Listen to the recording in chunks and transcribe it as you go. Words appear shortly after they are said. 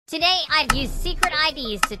Today, I've used secret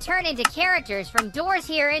IDs to turn into characters from doors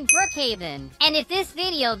here in Brookhaven. And if this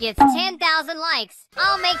video gets 10,000 likes,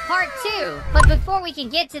 I'll make part 2. But before we can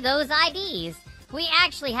get to those IDs, we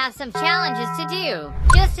actually have some challenges to do.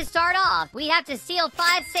 Just to start off, we have to steal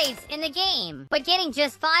 5 safes in the game. But getting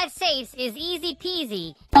just 5 safes is easy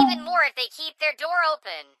peasy, even more if they keep their door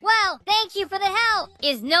open. Well, thank you for the help.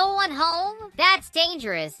 Is no one home? That's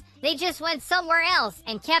dangerous. They just went somewhere else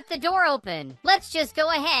and kept the door open. Let's just go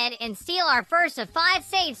ahead and steal our first of 5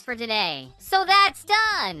 safes for today. So that's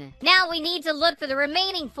done. Now we need to look for the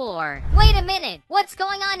remaining 4. Wait a minute, what's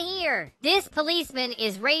going on here? This policeman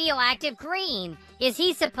is radioactive green. Is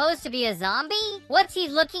he supposed to be a zombie? What's he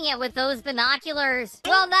looking at with those binoculars?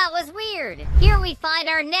 Well, that was weird. Here we find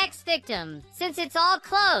our next victim. Since it's all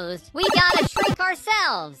closed, we gotta shrink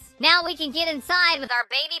ourselves. Now we can get inside with our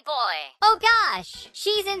baby boy. Oh gosh,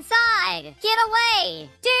 she's inside. Get away.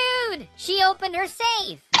 Dude, she opened her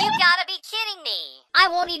safe. You gotta be kidding me. I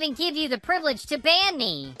won't even give you the privilege to ban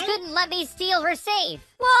me. Couldn't let me steal her safe.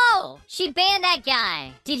 Whoa, she banned that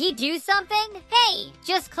guy. Did he do something? Hey,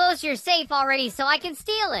 just close your safe already so I can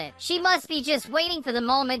steal it. She must be just waiting for the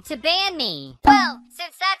moment to ban me. Well,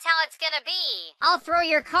 since that's how it's gonna be, I'll throw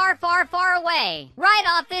your car far, far away. Right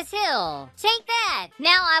off this hill. Take that.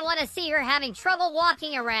 Now I want to see her having trouble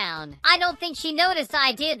walking around. I don't think she noticed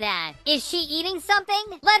I did that. Is she eating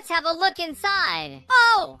something? Let's have a look inside.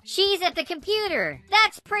 Oh, she's at the computer.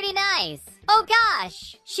 That's pretty nice. Oh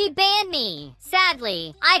gosh, she banned me.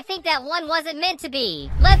 Sadly, I think that one wasn't meant to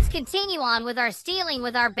be. Let's continue on with our stealing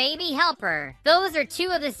with our baby helper. Those are 2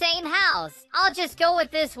 of the same house. I'll just go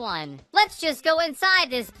with this one. Let's just go inside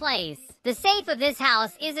this place. The safe of this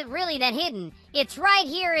house isn't really that hidden. It's right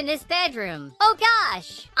here in this bedroom. Oh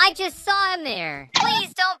gosh, I just saw him there.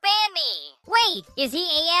 Please don't ban me. Wait, is he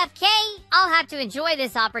AFK? I'll have to enjoy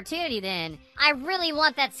this opportunity then. I really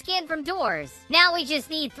want that skin from Doors. Now we just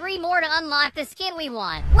need 3 more to unlock the skin we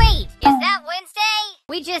want. Wait, is that Wednesday?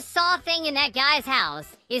 We just saw a thing in that guy's house.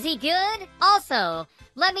 Is he good? Also,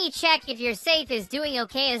 let me check if your safe is doing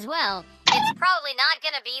okay as well. It's probably not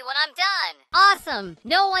gonna be when I'm done. Awesome.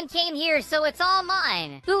 No one came here, so it's all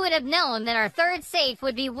mine. Who would have known that our 3rd safe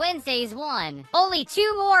would be Wednesday's one? Only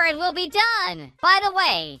 2 more and we'll be done. By the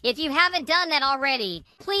way, if you haven't done that already,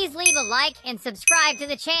 please leave a like and subscribe to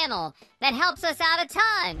the channel. That helps us out a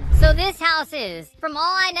ton. So this house is, from all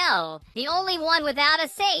I know, the only one without a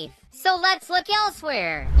safe. So let's look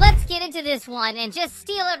elsewhere. Let's get into this one and just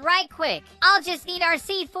steal it right quick. I'll just need our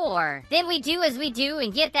C4. Then we do as we do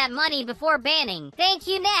and get that money before banning. Thank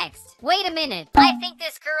you next. Wait a minute. I think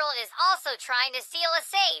this girl is also trying to steal a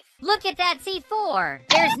safe. Look at that C4.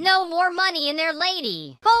 There's no more money in there,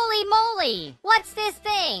 lady. Holy moly. What's this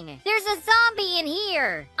thing? There's a zombie in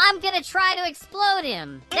here. I'm gonna try to explode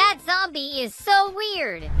him. That zombie is so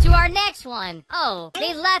weird. To our next one. Oh,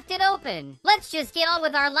 they left it open. Let's just get on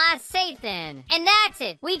with our last safe then. And that's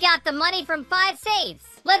it. We got the money from 5 safes.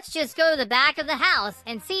 Let's just go to the back of the house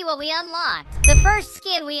and see what we unlocked. The first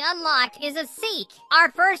skin we unlocked is a Seek.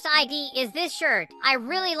 Our first ID is this shirt. I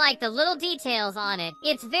really like the little details on it.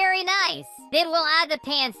 It's very nice. Then we'll add the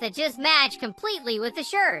pants that just match completely with the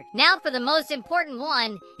shirt. Now for the most important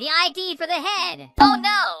one, the ID for the head. Oh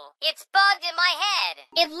no, it's bugged in my head.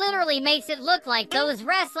 It literally makes it look like those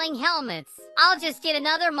wrestling helmets. I'll just get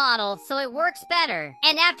another model so it works better.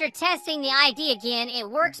 And after testing the ID again, it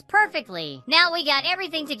works perfectly. Now we got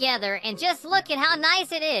everything together and just look at how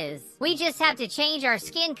nice it is. We just have to change our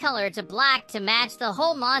skin color to black to match the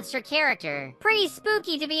whole monster character. Pretty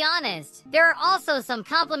spooky to be honest. There are also some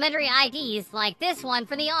complimentary IDs like this one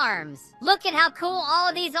for the arms. Look at how cool all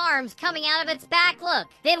of these arms coming out of its back look.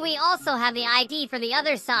 Then we also have the ID for the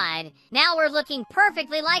other side. Now we're looking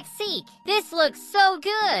perfectly like Seek. This looks so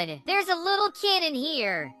good. There's a little kid in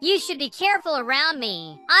here. You should be careful around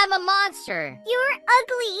me. I'm a monster. You're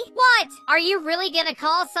ugly. What? Are you really gonna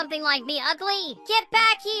call something like me ugly? Get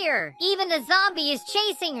back here. Even the zombie is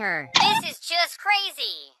chasing her. This is just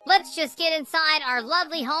crazy. Let's just get inside our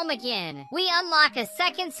lovely home again. We unlock a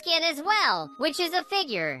second skin as well, which is a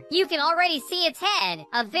figure. You can already see its head,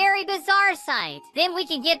 a very bizarre sight. Then we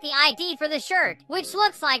can get the ID for the shirt, which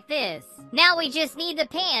looks like this. Now we just need the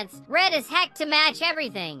pants, red as heck to match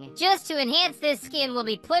everything. Just to enhance this skin, we'll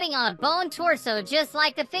be putting on a bone torso just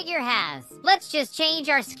like the figure has. Let's just change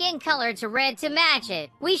our skin color to red to match it.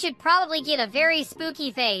 We should probably get a very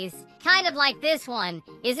spooky face. Kind of like this one.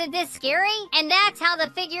 Isn't this scary? And that's how the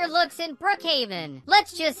figure looks in Brookhaven.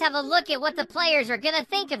 Let's just have a look at what the players are gonna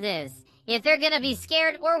think of this. If they're gonna be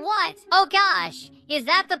scared or what. Oh gosh, Is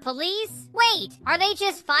that the police? Wait, are they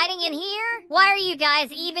just fighting in here? Why are you guys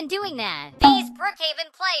even doing that? These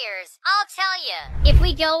Brookhaven players, I'll tell you. If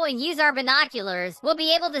we go and use our binoculars, we'll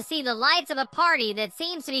be able to see the lights of a party that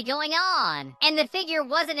seems to be going on. And the figure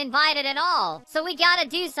wasn't invited at all, so we gotta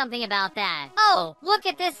do something about that. Oh, look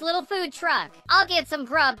at this little food truck. I'll get some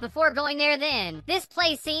grub before going there then. This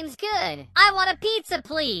place seems good. I want a pizza,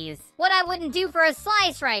 please. What I wouldn't do for a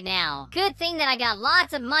slice right now. Good thing that I got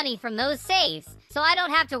lots of money from those safes, so I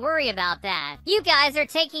don't have to worry about that. You guys are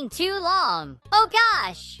taking too long. Oh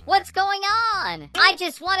gosh, what's going on? I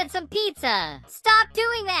just wanted some pizza. Stop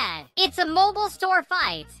doing that. It's a mobile store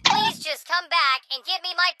fight. Please just come back and get me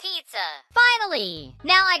my pizza. Finally,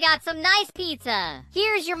 now I got some nice pizza.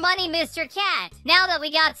 Here's your money, Mr. Cat. Now that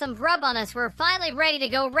we got some grub on us, we're finally ready to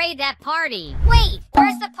go raid that party. Wait,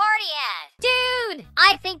 where's the party at? Dude,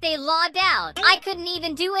 I think they logged out. I couldn't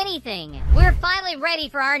even do anything. We're finally ready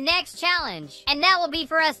for our next challenge, and that will be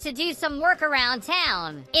for us to do some work around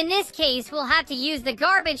town. In this case, we'll have to use the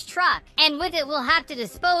garbage truck, and with it we'll have to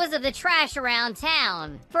dispose of the trash around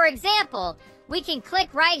town. For example, we can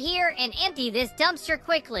click right here and empty this dumpster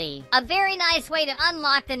quickly. A very nice way to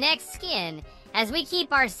unlock the next skin, as we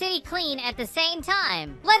keep our city clean at the same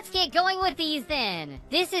time. Let's get going with these then.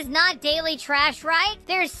 This is not daily trash, right?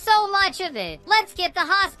 There's so much of it. Let's get the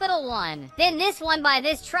hospital one. Then this one by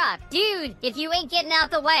this truck. Dude, if you ain't getting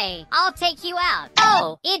out the way, I'll take you out.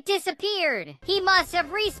 Oh, it disappeared. He must have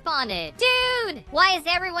respawned it. Dude, why is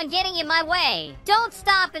everyone getting in my way? Don't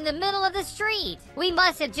stop in the middle of the street. We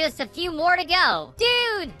must have just a few more to go.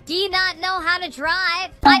 Dude, do you not know how to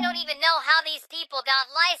drive? I don't even know how these people got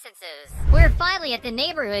licenses. We're finally at the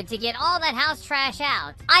neighborhood to get all that house trash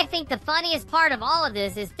out. I think the funniest part of all of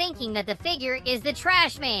this is thinking that the figure is the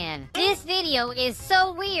trash man. This video is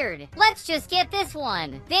so weird. Let's just get this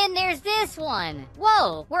one. Then there's this one.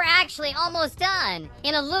 Whoa, we're actually almost done.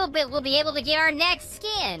 In a little bit, we'll be able to get our next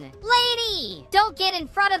skin. Lady, don't get in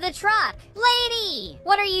front of the truck. Lady,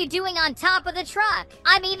 what are you doing on top of the truck?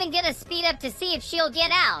 I'm even gonna speed up to see if she'll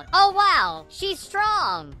get out. Oh wow, she's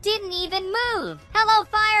strong. Didn't even move. Hello,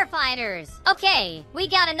 firefighters. Okay, we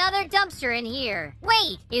got another dumpster in here.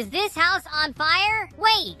 Wait, is this house on fire?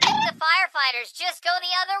 Wait, didn't the firefighters just go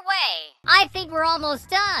the other way? I think we're almost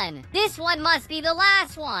done. This one must be the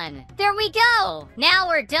last one. There we go. Now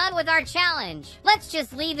we're done with our challenge. Let's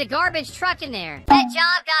just leave the garbage truck in there. That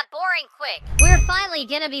job got boring quick. We're finally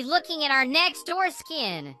gonna be looking at our next door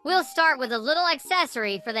skin. We'll start with a little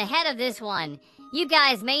accessory for the head of this one. You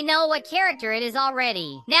guys may know what character it is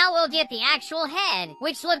already. Now we'll get the actual head,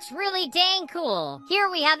 which looks really dang cool. Here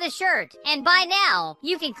we have the shirt, and by now,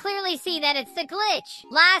 you can clearly see that it's the glitch.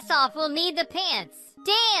 Last off, we'll need the pants.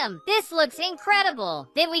 Damn, this looks incredible.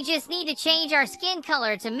 Then we just need to change our skin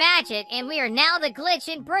color to match it, and we are now the glitch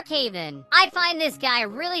in Brookhaven. I find this guy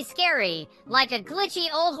really scary, like a glitchy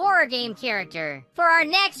old horror game character. For our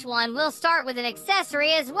next one, we'll start with an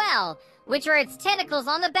accessory as well, which are its tentacles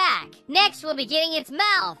on the back. Next, we'll be getting its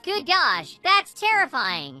mouth. Good gosh, that's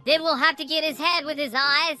terrifying. Then we'll have to get his head with his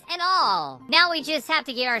eyes and all. Now we just have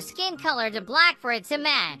to get our skin color to black for it to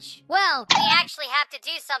match. Well, we actually have to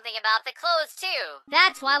do something about the clothes too.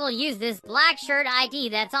 That's why we'll use this black shirt ID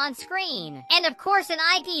that's on screen. And of course an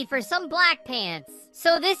ID for some black pants.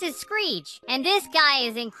 So this is Screech, and this guy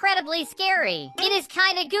is incredibly scary. It is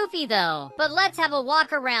kinda goofy though, but let's have a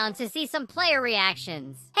walk around to see some player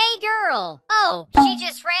reactions. Hey girl! Oh, she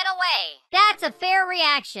just ran away. That's a fair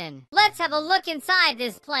reaction. Let's have a look inside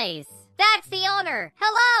this place. That's the owner.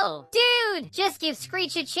 Hello! Dude, just give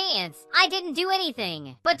Screech a chance. I didn't do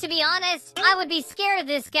anything. But to be honest, I would be scared of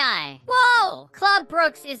this guy. Whoa! Club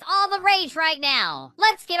Brooks is all the rage right now.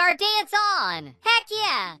 Let's get our dance on. Heck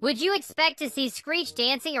yeah! Would you expect to see Screech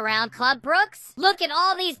dancing around Club Brooks? Look at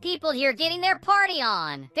all these people here getting their party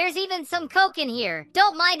on. There's even some coke in here.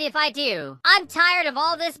 Don't mind if I do. I'm tired of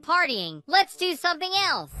all this partying. Let's do something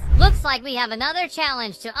else. Looks like we have another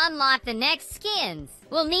challenge to unlock the next skins.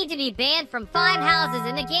 We'll need to be banned from 5 houses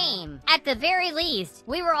in the game. At the very least,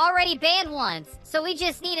 we were already banned once, so we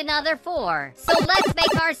just need another 4. So let's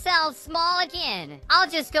make ourselves small again. I'll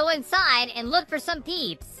just go inside and look for some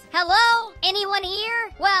peeps. Hello? Anyone here?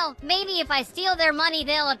 Well, maybe if I steal their money,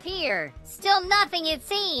 they'll appear. Still nothing, it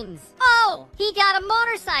seems. Oh, he got a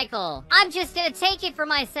motorcycle. I'm just gonna take it for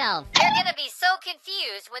myself. They're gonna be so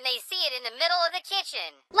confused when they see it in the middle of the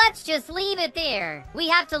kitchen. Let's just leave it there. We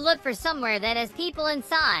have to look for somewhere that has people inside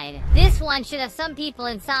inside. This one should have some people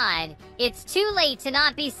inside. It's too late to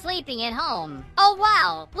not be sleeping at home. Oh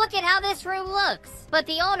wow, look at how this room looks. But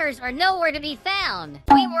the owners are nowhere to be found.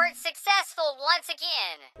 We weren't successful once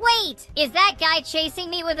again. Wait, is that guy chasing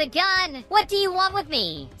me with a gun? What do you want with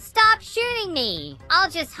me? Stop shooting me. I'll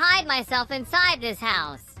just hide myself inside this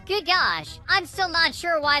house. Good gosh, I'm still not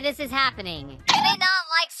sure why this is happening. Do they not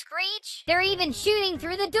like Screech? They're even shooting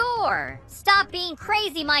through the door. Stop being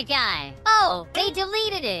crazy, my guy. Oh, they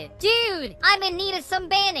deleted it. Dude, I'm in need of some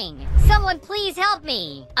banning. Someone please help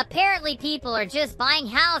me. Apparently people are just buying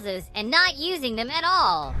houses and not using them at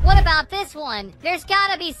all. What about this one? There's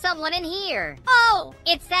gotta be someone in here. Oh,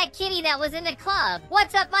 it's that kitty that was in the club.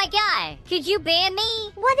 What's up, my guy? Could you ban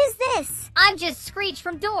me? What is this? I'm just Screech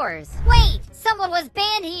from Doors. Wait, someone was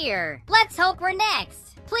banned here. Let's hope we're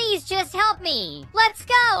next. Please just help me. Let's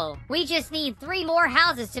go. We just need 3 more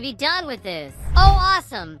houses to be done with this. Oh,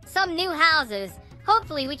 awesome. Some new houses.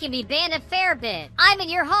 Hopefully we can be banned a fair bit. I'm in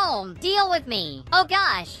your home. Deal with me. Oh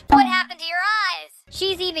gosh, what happened to your eyes?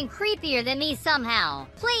 She's even creepier than me somehow.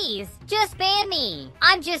 Please, just ban me.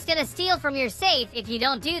 I'm just gonna steal from your safe if you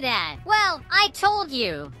don't do that. Well, I told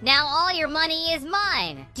you. Now all your money is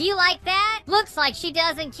mine. Do you like that? Looks like she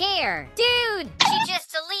doesn't care. Dude, she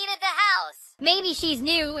just deleted the house. Maybe she's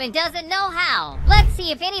new and doesn't know how. Let's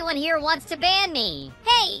see if anyone here wants to ban me.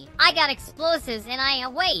 Hey, I got explosives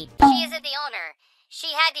and wait, she isn't the owner. She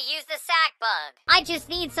had to use the sack bug. I just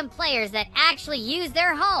need some players that actually use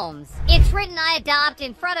their homes. It's written I adopt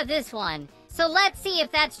in front of this one. So let's see if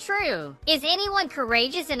that's true. Is anyone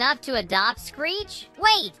courageous enough to adopt Screech?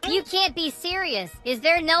 Wait, you can't be serious. Is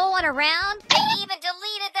there no one around? They even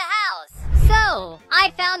deleted the house. So,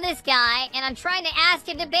 I found this guy and I'm trying to ask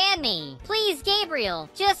him to ban me. Please, Gabriel,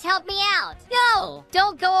 just help me out. No,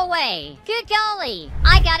 don't go away. Good golly.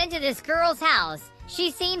 I got into this girl's house. She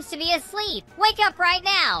seems to be asleep. Wake up right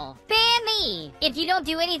now. Ban me. If you don't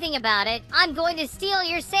do anything about it, I'm going to steal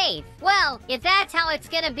your safe. Well, if that's how it's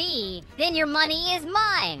gonna be, then your money is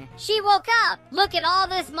mine. She woke up. Look at all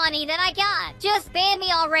this money that I got. Just ban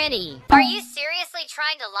me already. Are you seriously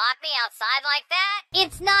trying to lock me outside like that?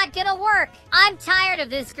 It's not gonna work. I'm tired of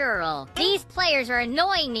this girl. These players are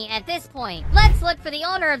annoying me at this point. Let's look for the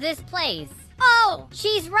owner of this place. Oh,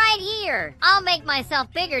 she's right here. I'll make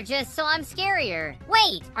myself bigger just so I'm scarier.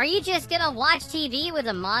 Wait, are you just gonna watch TV with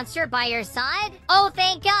a monster by your side? Oh,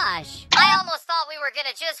 thank gosh. I almost thought we were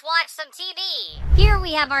gonna just watch some TV. Here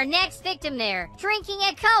we have our next victim there, drinking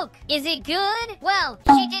a Coke. Is it good? Well,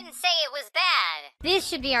 she didn't say it was bad. This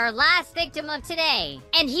should be our last victim of today.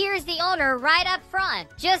 And here's the owner right up front.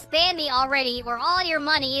 Just ban me already or all your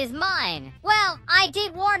money is mine. Well, I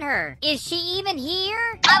did warn her. Is she even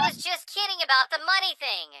here? I was just kidding about the money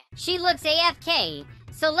thing. She looks AFK.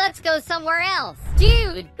 So let's go somewhere else.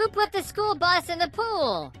 Dude, who put the school bus in the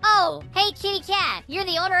pool? Oh, hey kitty cat, you're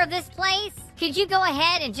the owner of this place? Could you go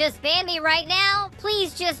ahead and just ban me right now?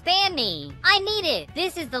 Please just ban me. I need it.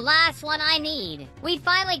 This is the last one I need. We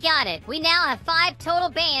finally got it. We now have 5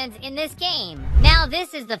 total bans in this game. Now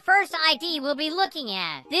this is the first ID we'll be looking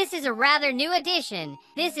at. This is a rather new addition.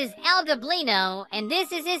 This is El Dublino, and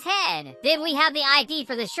this is his head. Then we have the ID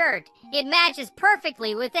for the shirt. It matches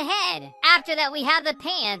perfectly with the head. After that we have the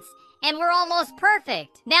pants. And we're almost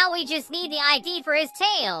perfect. Now we just need the ID for his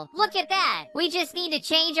tail. Look at that. We just need to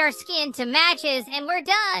change our skin to match his and we're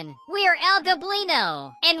done. We are El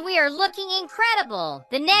Dublino. And we are looking incredible.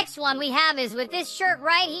 The next one we have is with this shirt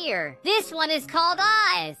right here. This one is called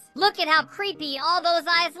Eyes. Look at how creepy all those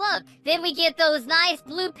eyes look. Then we get those nice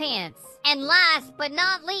blue pants. And last but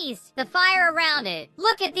not least, the fire around it.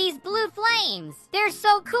 Look at these blue flames. They're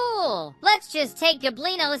so cool. Let's just take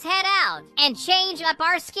Dublino's head out and change up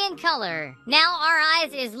our skin color. Now our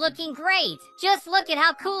eyes is looking great. Just look at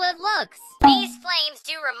how cool it looks. These flames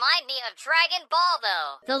do remind me of Dragon Ball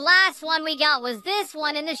though. The last one we got was this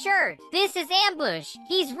one in the shirt. This is Ambush.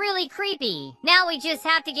 He's really creepy. Now we just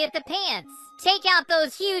have to get the pants. Take out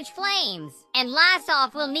those huge flames. And last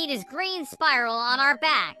off, we'll need his green spiral on our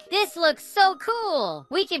back. This looks so cool.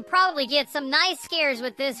 We can probably get some nice scares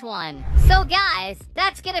with this one. So guys,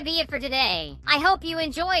 that's gonna be it for today. I hope you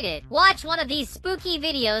enjoyed it. Watch one of these spooky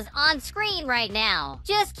videos on screen right now.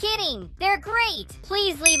 Just kidding. They're great.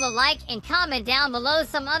 Please leave a like and comment down below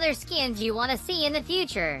some other skins you want to see in the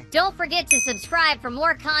future. Don't forget to subscribe for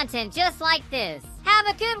more content just like this. Have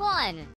a good one.